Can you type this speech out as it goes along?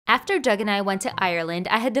After Doug and I went to Ireland,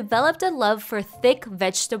 I had developed a love for thick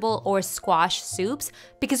vegetable or squash soups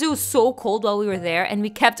because it was so cold while we were there and we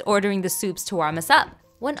kept ordering the soups to warm us up.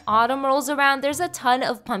 When autumn rolls around, there's a ton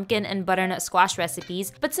of pumpkin and butternut squash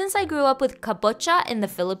recipes, but since I grew up with kabocha in the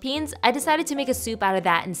Philippines, I decided to make a soup out of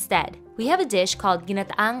that instead. We have a dish called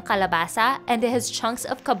ginataang kalabasa, and it has chunks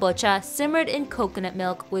of kabocha simmered in coconut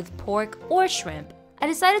milk with pork or shrimp. I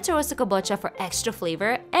decided to roast the kabocha for extra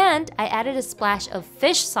flavor, and I added a splash of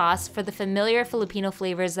fish sauce for the familiar Filipino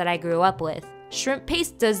flavors that I grew up with. Shrimp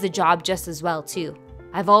paste does the job just as well too.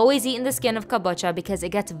 I've always eaten the skin of kabocha because it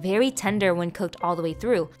gets very tender when cooked all the way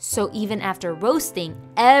through, so even after roasting,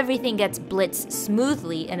 everything gets blitzed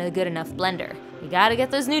smoothly in a good enough blender. You gotta get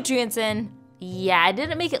those nutrients in. Yeah, I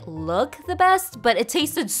didn't make it look the best, but it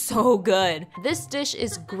tasted so good. This dish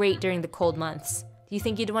is great during the cold months. Do you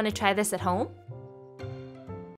think you'd want to try this at home?